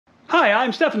Hi,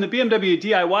 I'm Stefan, the BMW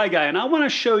DIY guy, and I want to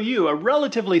show you a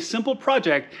relatively simple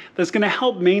project that's going to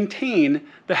help maintain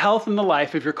the health and the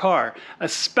life of your car,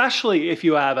 especially if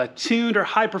you have a tuned or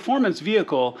high-performance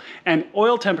vehicle and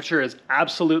oil temperature is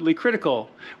absolutely critical.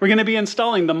 We're going to be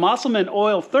installing the Mosselman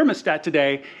Oil thermostat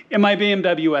today in my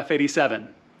BMW F87.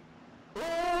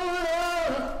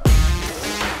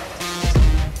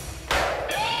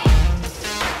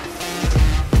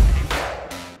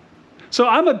 So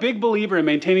I'm a big believer in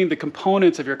maintaining the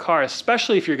components of your car,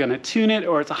 especially if you're going to tune it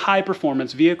or it's a high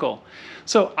performance vehicle.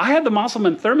 So I had the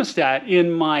Mosselman thermostat in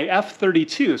my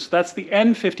F32, so that's the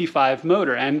N55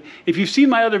 motor. And if you've seen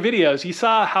my other videos, you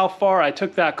saw how far I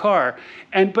took that car,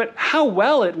 but how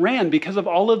well it ran because of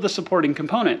all of the supporting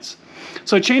components.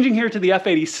 So changing here to the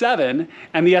F87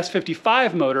 and the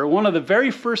S55 motor, one of the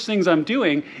very first things I'm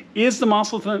doing is the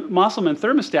Mosselman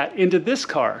thermostat into this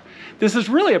car. This is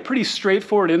really a pretty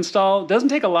straightforward install. It doesn't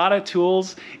take a lot of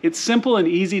tools. It's simple and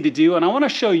easy to do, and I want to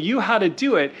show you how to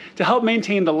do it to help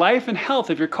maintain the life and health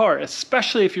of your car,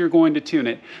 especially if you're going to tune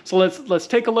it. So let's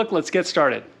take a look. Let's get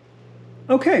started.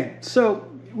 Okay, so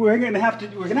we're gonna have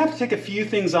to take a few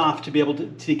things off to be able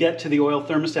to get to the oil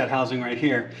thermostat housing right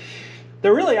here.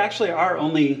 There really actually are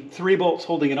only 3 bolts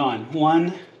holding it on.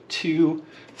 1, 2,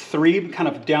 3, kind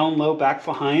of down low, back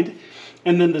behind.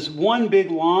 And then this one big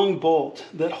long bolt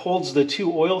that holds the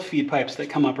 2 oil feed pipes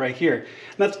that come up right here.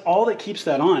 And that's all that keeps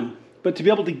that on. But to be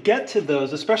able to get to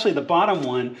those, especially the bottom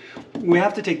one, we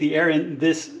have to take the air in,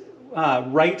 this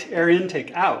right air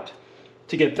intake out.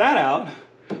 To get that out,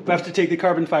 we have to take the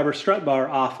carbon fiber strut bar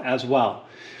off as well.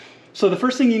 So the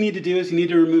first thing you need to do is you need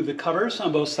to remove the covers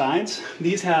on both sides.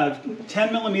 These have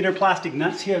 10mm plastic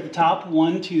nuts here at the top,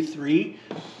 1, 2, 3.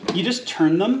 You just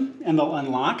turn them and they'll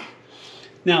unlock.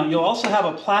 Now you'll also have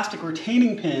a plastic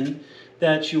retaining pin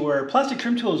that your plastic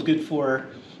trim tool is good for,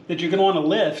 that you're going to want to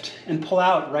lift and pull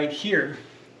out right here.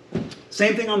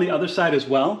 Same thing on the other side as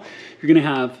well. You're going to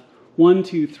have 1,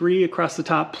 2, 3 across the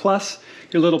top plus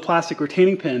your little plastic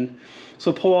retaining pin.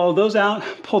 So pull all of those out,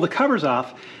 pull the covers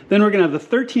off. Then we're going to have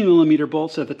the 13mm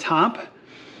bolts at the top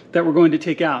that we're going to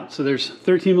take out. So there's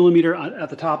 13mm at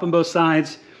the top on both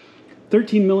sides,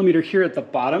 13mm here at the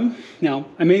bottom. Now,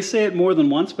 I may say it more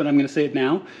than once, but I'm going to say it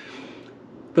now.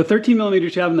 The 13mm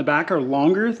you have in the back are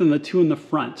longer than the 2 in the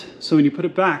front. So when you put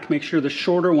it back, make sure the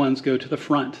shorter ones go to the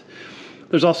front.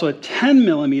 There's also a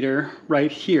 10mm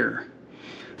right here,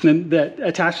 and then that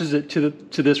attaches it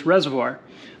to this reservoir.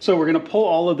 So we're going to pull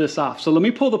all of this off. So let me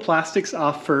pull the plastics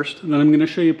off first, and then I'm going to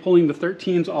show you pulling the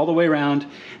 13s all the way around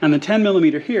and the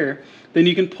 10mm here. Then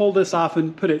you can pull this off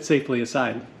and put it safely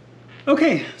aside.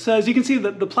 Okay, so as you can see,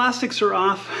 the plastics are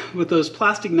off with those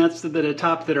plastic nuts that are at the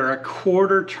top that are a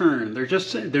quarter turn.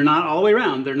 They're not all the way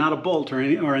around. They're not a bolt or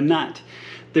a nut.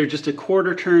 They're just a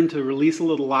quarter turn to release a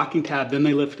little locking tab. Then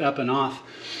they lift up and off.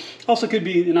 Also could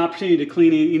be an opportunity to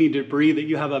clean any debris that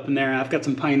you have up in there. I've got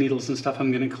some pine needles and stuff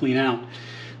I'm going to clean out.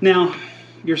 Now,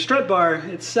 your strut bar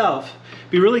itself,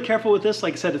 be really careful with this.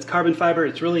 Like I said, it's carbon fiber.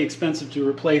 It's really expensive to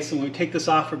replace. And when we take this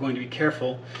off, we're going to be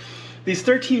careful. These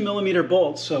 13mm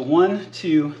bolts, so 1,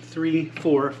 2, 3,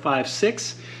 4, 5,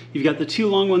 6. You've got the 2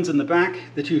 long ones in the back,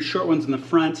 the 2 short ones in the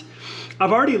front.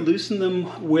 I've already loosened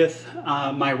them with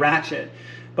my ratchet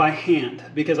by hand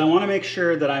because I want to make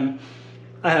sure that I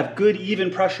have good even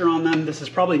pressure on them. This has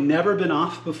probably never been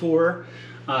off before.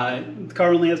 The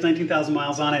car only has 19,000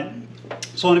 miles on it,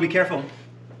 so I want to be careful.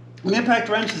 An impact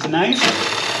wrench is nice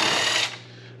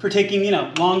for taking,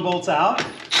 long bolts out.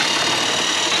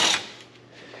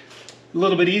 A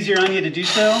little bit easier on you to do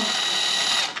so.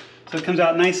 So it comes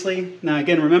out nicely. Now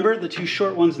again, remember the 2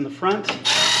 short ones in the front,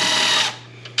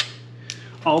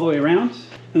 all the way around.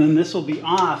 And then this will be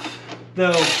off,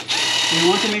 though you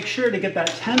want to make sure to get that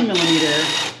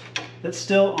 10mm that's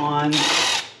still on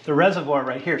the reservoir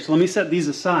right here. So let me set these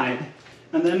aside,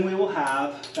 and then we will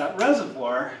have that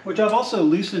reservoir, which I've also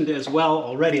loosened as well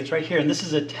already. It's right here, and this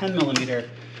is a 10mm.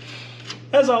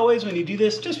 As always, when you do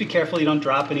this, just be careful you don't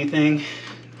drop anything,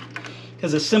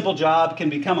 because a simple job can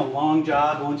become a long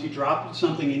job once you drop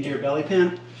something into your belly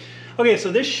pan. Okay,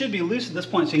 so this should be loose at this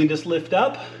point, so you can just lift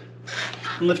up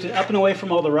and lift it up and away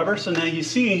from all the rubber. So now you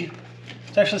see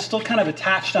it's actually still kind of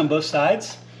attached on both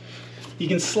sides. You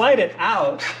can slide it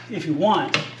out if you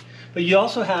want, but you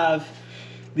also have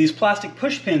these plastic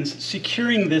push pins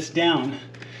securing this down.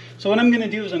 So what I'm going to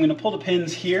do is I'm going to pull the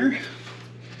pins here.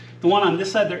 The one on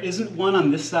this side, there isn't one on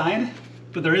this side,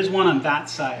 but there is one on that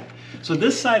side. So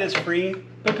this side is free,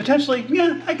 but potentially,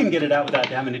 yeah, I can get it out without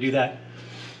having to do that.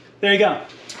 There you go.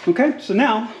 Okay, so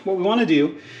now what we want to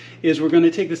do is we're going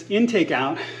to take this intake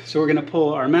out. So we're going to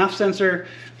pull our MAF sensor,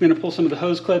 we're going to pull some of the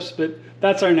hose clips, but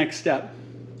that's our next step.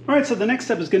 All right, so the next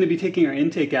step is going to be taking our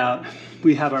intake out.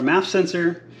 We have our MAF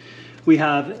sensor, we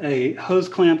have a hose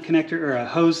clamp connector or a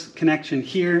hose connection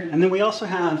here, and then we also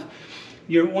have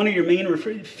one of your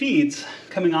main feeds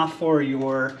coming off for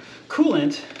your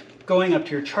coolant going up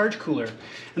to your charge cooler.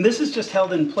 And this is just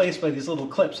held in place by these little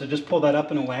clips, so just pull that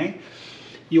up and away.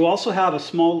 You also have a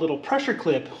small little pressure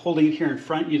clip holding it here in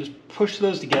front. You just push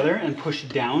those together and push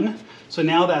down. So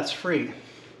now that's free.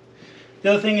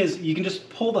 The other thing is you can just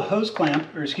pull the hose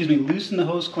clamp, or excuse me, loosen the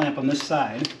hose clamp on this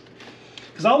side.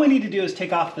 Because all we need to do is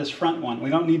take off this front one.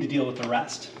 We don't need to deal with the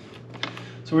rest.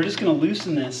 So we're just going to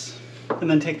loosen this and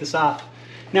then take this off.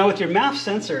 Now with your MAF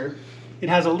sensor, it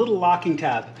has a little locking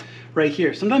tab right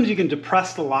here. Sometimes you can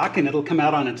depress the lock and it'll come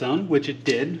out on its own, which it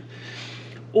did.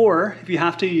 Or if you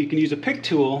have to, you can use a pick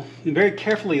tool and very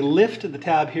carefully lift the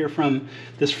tab here from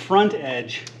this front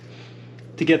edge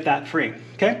to get that free,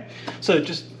 okay? So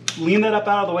just lean that up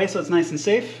out of the way so it's nice and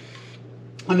safe.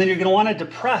 And then you're gonna wanna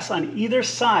depress on either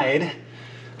side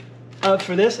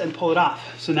for this and pull it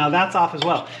off. So now that's off as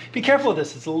well. Be careful with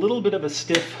this, it's a little bit of a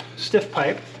stiff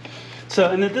pipe. So,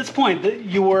 and at this point,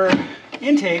 your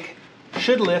intake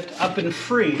should lift up and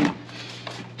free.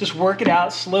 Just work it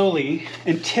out slowly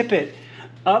and tip it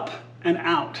up and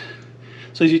out.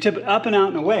 So as you tip it up and out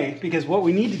and away, because what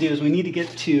we need to do is we need to get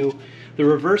to the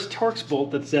reverse torx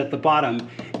bolt that's at the bottom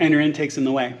and your intake's in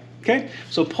the way, okay?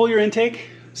 So pull your intake,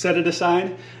 set it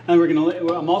aside, and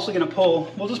I'm also gonna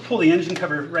we'll just pull the engine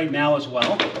cover right now as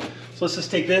well. So let's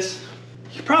just take this.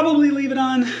 You could probably leave it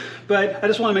on, but I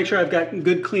just wanna make sure I've got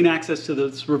good clean access to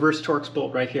this reverse torx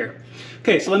bolt right here.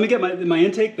 Okay, so let me get my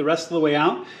intake the rest of the way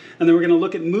out, and then we're gonna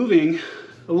look at moving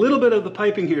a little bit of the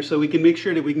piping here so we can make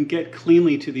sure that we can get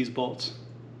cleanly to these bolts.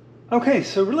 Okay,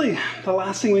 so really the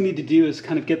last thing we need to do is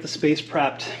kind of get the space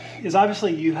prepped. Is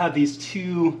obviously you have these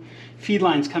two feed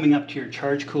lines coming up to your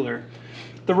charge cooler.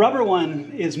 The rubber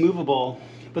one is movable,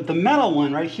 but the metal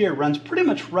one right here runs pretty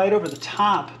much right over the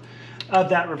top of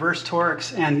that reverse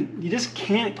torx, and you just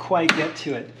can't quite get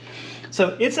to it.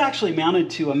 So it's actually mounted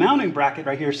to a mounting bracket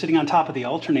right here sitting on top of the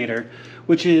alternator,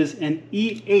 which is an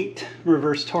E8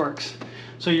 reverse torx.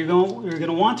 So you're going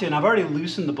to want to, and I've already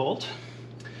loosened the bolt.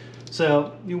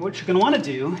 So what you're going to want to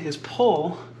do is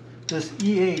pull this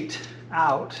E8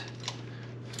 out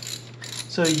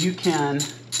so you can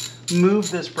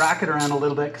move this bracket around a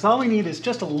little bit, because all we need is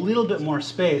just a little bit more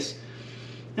space.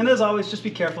 And as always, just be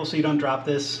careful so you don't drop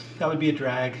this. That would be a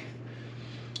drag.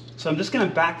 So I'm just going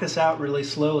to back this out really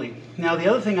slowly. Now the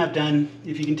other thing I've done,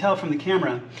 if you can tell from the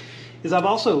camera, is I've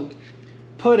also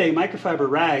put a microfiber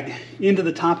rag into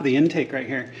the top of the intake right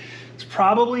here. It's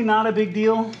probably not a big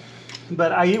deal,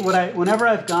 but whenever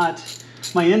I've got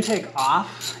my intake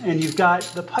off and you've got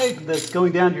the pipe that's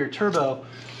going down to your turbo,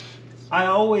 I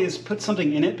always put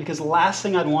something in it, because the last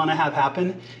thing I'd want to have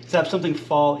happen is have something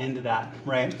fall into that,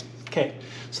 right? Okay,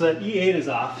 so that E8 is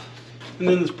off. And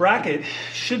then this bracket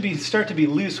should start to be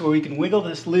loose, where we can wiggle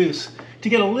this loose to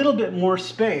get a little bit more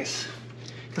space.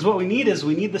 Because what we need is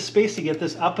the space to get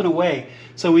this up and away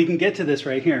so we can get to this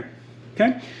right here,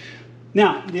 okay?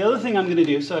 Now, the other thing I'm gonna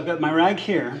do, so I've got my rag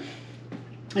here,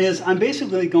 is I'm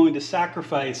basically going to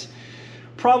sacrifice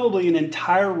probably an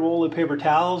entire roll of paper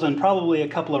towels and probably a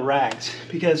couple of rags.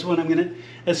 Because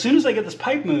as soon as I get this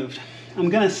pipe moved, I'm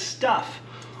gonna stuff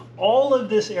all of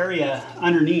this area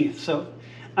underneath. So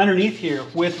underneath here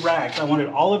with rags. I want it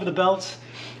all over the belts.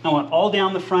 I want all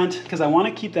down the front, because I want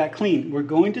to keep that clean. We're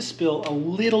going to spill a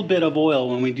little bit of oil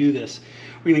when we do this.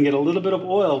 We're going to get a little bit of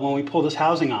oil when we pull this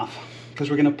housing off,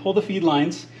 because we're going to pull the feed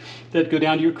lines that go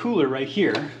down to your cooler right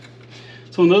here.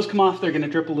 So when those come off, they're going to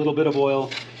drip a little bit of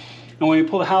oil. And when we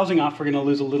pull the housing off, we're going to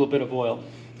lose a little bit of oil.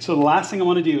 So the last thing I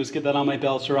want to do is get that on my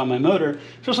belts or on my motor,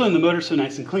 especially when the motor's so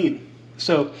nice and clean.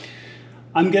 So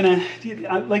I'm going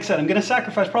to, like I said, I'm going to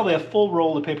sacrifice probably a full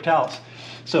roll of paper towels.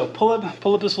 So pull up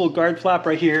this little guard flap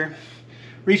right here,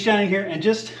 reach down in here, and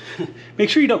just make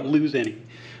sure you don't lose any.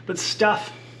 But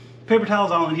stuff paper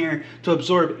towels all in here to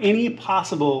absorb any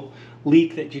possible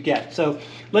leak that you get. So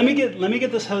let me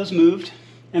get this hose moved,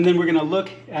 and then we're going to look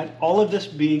at all of this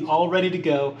being all ready to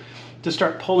go to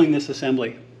start pulling this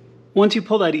assembly. Once you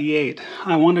pull that E8,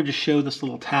 I wanted to show this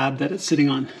little tab that it's sitting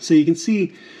on. So you can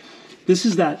see this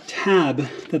is that tab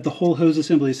that the whole hose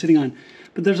assembly is sitting on.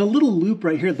 But there's a little loop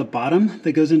right here at the bottom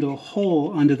that goes into a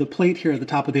hole under the plate here at the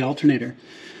top of the alternator.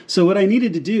 So what I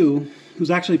needed to do was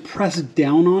actually press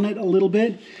down on it a little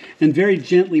bit and very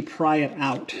gently pry it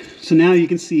out. So now you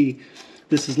can see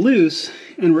this is loose,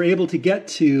 and we're able to get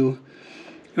to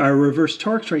our reverse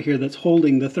torx right here that's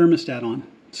holding the thermostat on.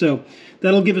 So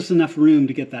that'll give us enough room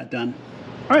to get that done.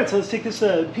 All right, so let's take this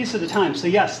a piece at a time. So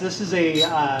yes, this is a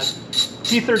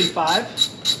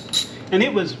T35. And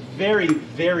it was very,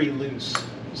 very loose.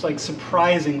 It's like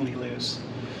surprisingly loose.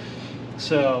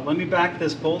 So let me back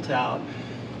this bolt out.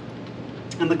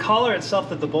 And the collar itself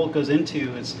that the bolt goes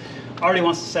into is already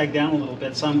wants to sag down a little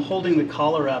bit, so I'm holding the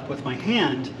collar up with my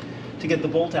hand to get the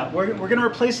bolt out. We're going to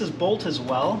replace this bolt as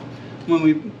well when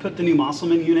we put the new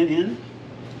Mosselman unit in.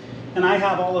 And I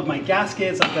have all of my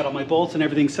gaskets, I've got all my bolts and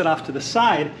everything set off to the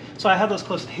side, so I have those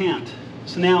close to hand.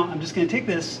 So now I'm just going to take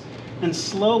this and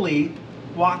slowly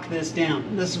walk this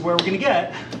down. This is where we're going to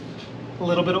get a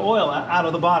little bit of oil out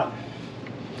of the bottom.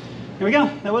 There we go.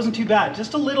 That wasn't too bad.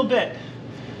 Just a little bit.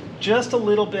 Just a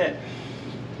little bit.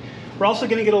 We're also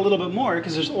going to get a little bit more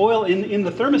because there's oil in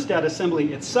the thermostat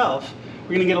assembly itself.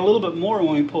 We're going to get a little bit more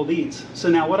when we pull these. So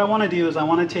now what I want to do is I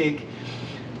want to take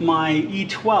my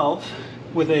E12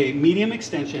 with a medium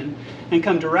extension and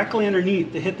come directly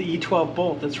underneath to hit the E12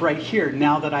 bolt that's right here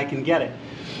now that I can get it.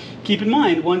 Keep in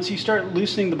mind, once you start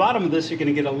loosening the bottom of this, you're going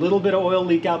to get a little bit of oil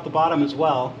leak out the bottom as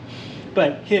well.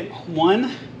 But hit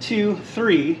 1, 2,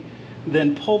 3,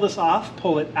 then pull this off,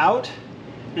 pull it out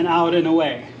and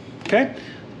away. Okay?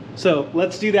 So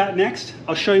let's do that next.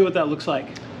 I'll show you what that looks like.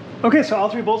 Okay, so all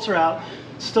 3 bolts are out,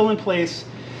 still in place.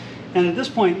 And at this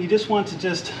point, you just want to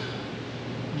just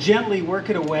gently work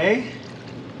it away.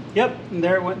 Yep, and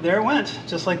there it went,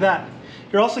 just like that.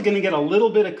 You're also going to get a little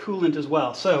bit of coolant as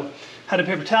well. So I had a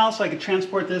paper towel so I could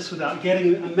transport this without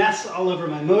getting a mess all over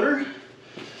my motor.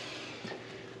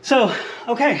 So,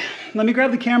 okay, let me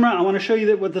grab the camera. I want to show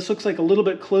you what this looks like a little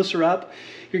bit closer up.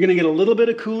 You're going to get a little bit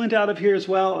of coolant out of here as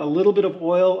well, a little bit of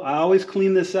oil. I always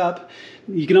clean this up.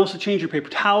 You can also change your paper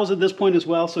towels at this point as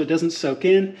well so it doesn't soak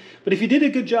in. But if you did a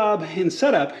good job in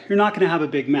setup, you're not going to have a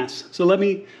big mess. So let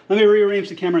me rearrange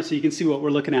the camera so you can see what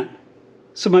we're looking at.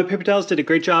 So my paper towels did a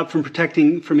great job from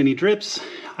protecting from any drips.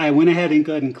 I went ahead and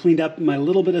go ahead and cleaned up my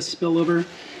little bit of spillover.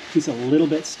 There's a little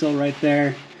bit still right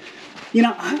there. You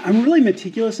know, I'm really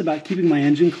meticulous about keeping my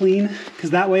engine clean because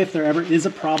that way if there ever is a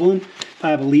problem, if I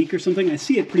have a leak or something, I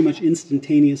see it pretty much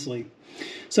instantaneously.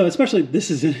 So especially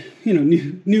this is a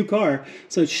new car,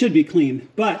 so it should be clean.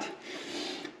 But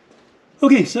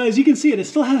okay, so as you can see, it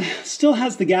still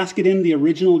has the gasket in, the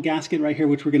original gasket right here,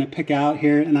 which we're going to pick out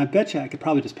here. And I bet you I could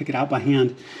probably just pick it out by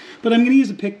hand. But I'm going to use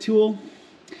a pick tool.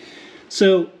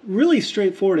 So really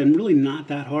straightforward and really not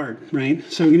that hard, right?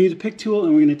 So we're going to use a pick tool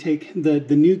and we're going to take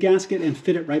the new gasket and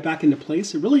fit it right back into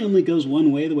place. It really only goes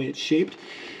one way, the way it's shaped.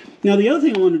 Now the other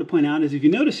thing I wanted to point out is if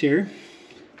you notice here,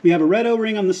 we have a red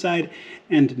O-ring on the side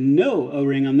and no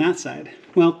O-ring on that side.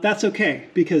 Well, that's okay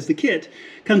because the kit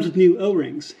comes with new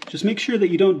O-rings. Just make sure that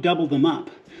you don't double them up.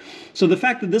 So the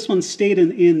fact that this one stayed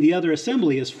in the other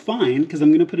assembly is fine because I'm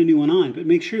going to put a new one on, but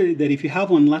make sure that if you have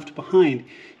one left behind,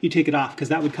 you take it off because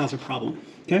that would cause a problem,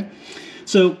 okay?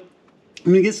 So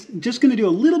I'm just going to do a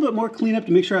little bit more cleanup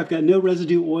to make sure I've got no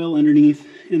residue oil underneath,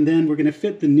 and then we're going to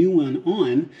fit the new one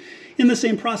on in the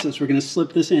same process. We're going to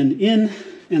slip this end in,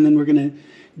 and then we're going to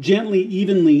gently,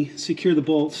 evenly secure the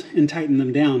bolts and tighten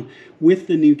them down with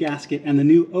the new gasket and the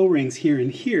new O-rings here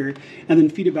and here, and then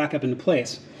feed it back up into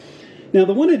place. Now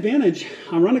the one advantage,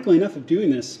 ironically enough, of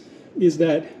doing this is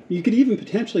that you could even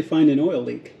potentially find an oil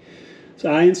leak. So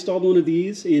I installed one of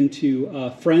these into a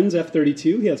friend's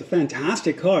F32. He has a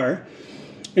fantastic car,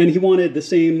 and he wanted the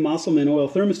same Mosselman oil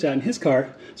thermostat in his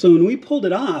car. So when we pulled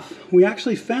it off, we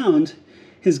actually found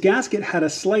his gasket had a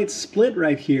slight split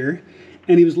right here,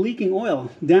 and he was leaking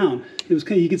oil down. It was,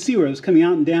 you could see where it was coming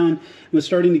out and down. It was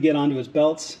starting to get onto his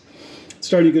belts,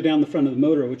 starting to go down the front of the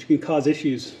motor, which can cause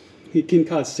issues. It can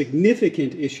cause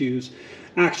significant issues,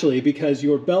 actually, because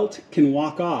your belt can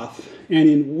walk off, and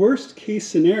in worst case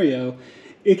scenario,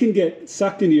 it can get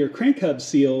sucked into your crank hub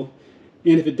seal,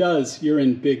 and if it does, you're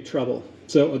in big trouble.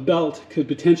 So a belt could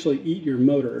potentially eat your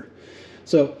motor.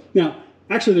 So now,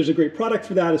 actually there's a great product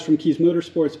for that. It's from Keys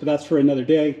Motorsports, but that's for another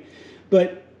day.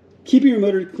 But keeping your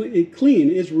motor clean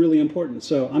is really important.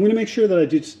 So I'm going to make sure that I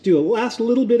just do a last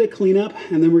little bit of cleanup,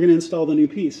 and then we're going to install the new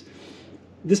piece.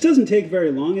 This doesn't take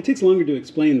very long. It takes longer to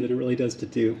explain than it really does to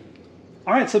do.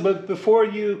 All right, so but before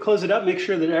you close it up, make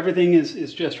sure that everything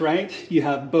is just right. You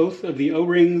have both of the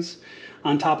O-rings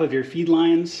on top of your feed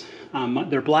lines.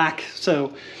 They're black,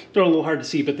 so they're a little hard to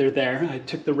see, but they're there. I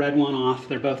took the red one off.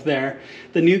 They're both there.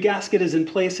 The new gasket is in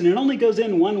place, and it only goes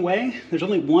in one way. There's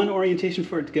only one orientation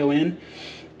for it to go in.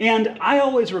 And I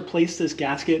always replace this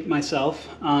gasket myself.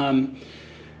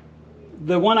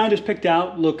 The one I just picked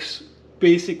out looks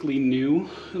basically new.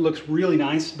 It looks really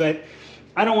nice, but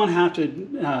I don't want to have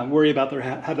to worry about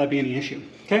have that be any issue.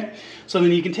 Okay, so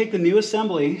then you can take the new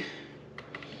assembly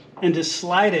and just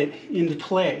slide it into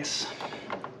place.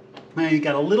 Now you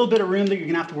got a little bit of room that you're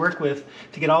gonna have to work with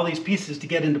to get all these pieces to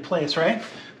get into place, right?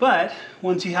 But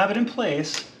once you have it in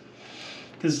place,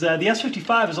 because the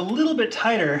S55 is a little bit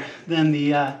tighter than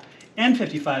the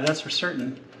N55, that's for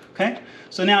certain, okay?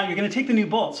 So now you're gonna take the new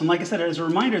bolts, and like I said, as a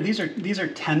reminder, these are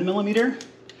 10 millimeter.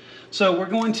 So I'm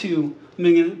going to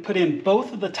put in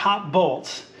both of the top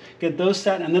bolts, get those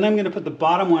set, and then I'm gonna put the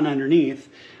bottom one underneath,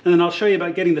 and then I'll show you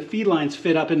about getting the feed lines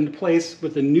fit up into place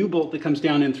with the new bolt that comes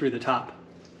down in through the top.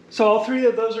 So all three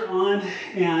of those are on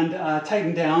and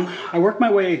tightened down. I work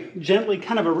my way gently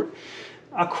kind of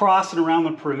across and around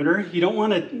the perimeter. You don't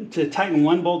want to tighten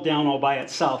one bolt down all by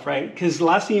itself, right? Because the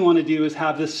last thing you want to do is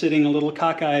have this sitting a little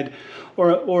cockeyed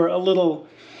or a little,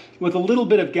 with a little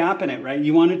bit of gap in it, right?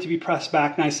 You want it to be pressed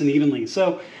back nice and evenly.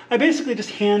 So I basically just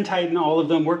hand tighten all of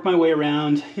them, work my way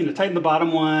around, you know, tighten the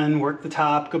bottom one, work the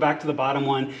top, go back to the bottom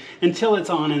one until it's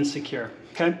on and secure,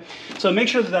 okay? So make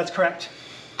sure that that's correct.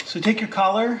 So take your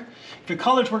collar. If your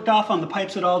collar's worked off on the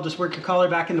pipes at all, just work your collar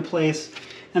back into place.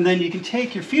 And then you can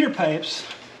take your feeder pipes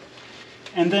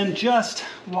and then just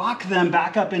lock them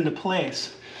back up into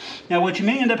place. Now what you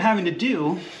may end up having to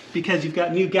do, because you've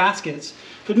got new gaskets,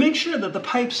 but make sure that the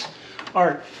pipes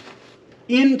are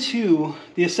into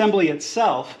the assembly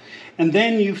itself, and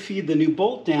then you feed the new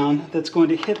bolt down that's going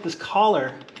to hit this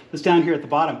collar that's down here at the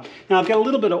bottom. Now I've got a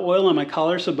little bit of oil on my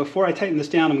collar, so before I tighten this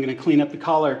down, I'm going to clean up the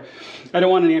collar. I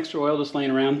don't want any extra oil just laying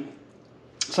around.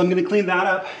 So I'm going to clean that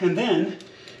up, and then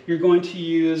you're going to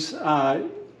use,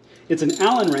 it's an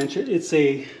Allen wrench. It's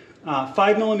a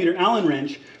 5 millimeter Allen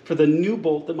wrench for the new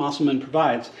bolt that Mosselman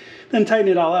provides. Then tighten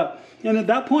it all up. And at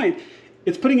that point,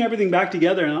 it's putting everything back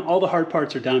together and all the hard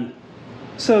parts are done.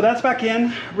 So that's back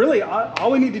in. Really,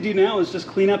 all we need to do now is just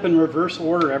clean up in reverse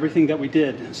order everything that we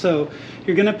did. So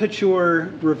you're gonna put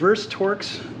your reverse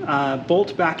Torx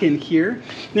bolt back in here.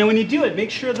 Now when you do it, make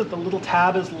sure that the little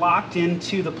tab is locked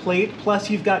into the plate,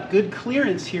 plus you've got good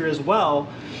clearance here as well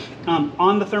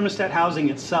on the thermostat housing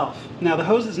itself. Now the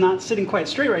hose is not sitting quite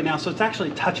straight right now, so it's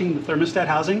actually touching the thermostat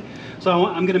housing. So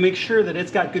I'm gonna make sure that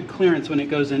it's got good clearance when it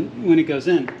goes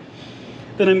in.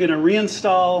 Then I'm gonna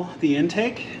reinstall the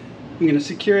intake. I'm going to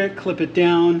secure it, clip it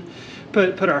down,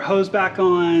 put our hose back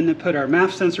on, put our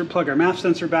MAF sensor, plug our MAF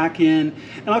sensor back in,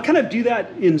 and I'll kind of do that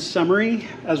in summary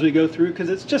as we go through because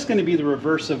it's just going to be the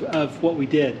reverse of what we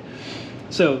did.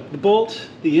 So the bolt,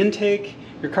 the intake,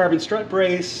 your carbon strut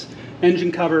brace,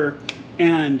 engine cover,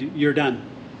 and you're done.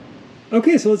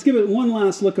 Okay, so let's give it one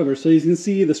last look over. So you can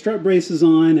see the strut brace is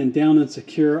on and down and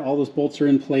secure. All those bolts are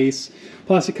in place.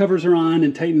 Plastic covers are on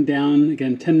and tightened down.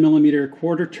 Again, 10 millimeter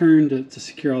quarter turn to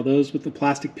secure all those with the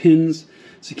plastic pins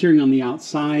securing on the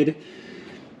outside.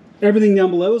 Everything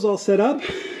down below is all set up.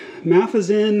 MAF is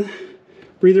in,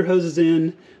 breather hose is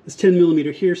in, this 10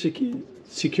 millimeter here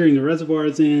securing the reservoir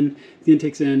is in, the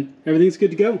intake's in. Everything's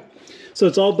good to go. So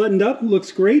it's all buttoned up,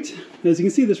 looks great. As you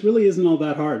can see, this really isn't all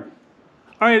that hard.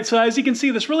 All right, so as you can see,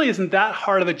 this really isn't that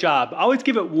hard of a job. Always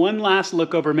give it one last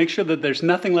look over, make sure that there's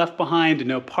nothing left behind,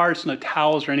 no parts, no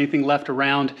towels or anything left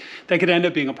around that could end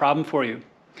up being a problem for you.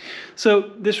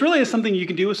 So this really is something you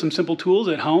can do with some simple tools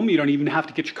at home. You don't even have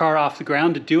to get your car off the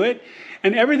ground to do it.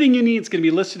 And everything you need is going to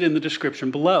be listed in the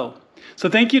description below. So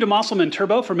thank you to Mosselman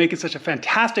Turbo for making such a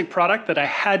fantastic product that I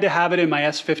had to have it in my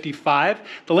S55.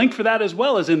 The link for that as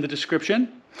well is in the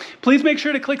description. Please make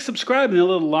sure to click subscribe and the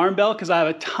little alarm bell because I have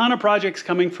a ton of projects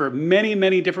coming for many,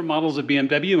 many different models of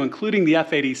BMW, including the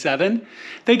F87.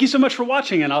 Thank you so much for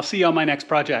watching, and I'll see you on my next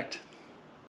project.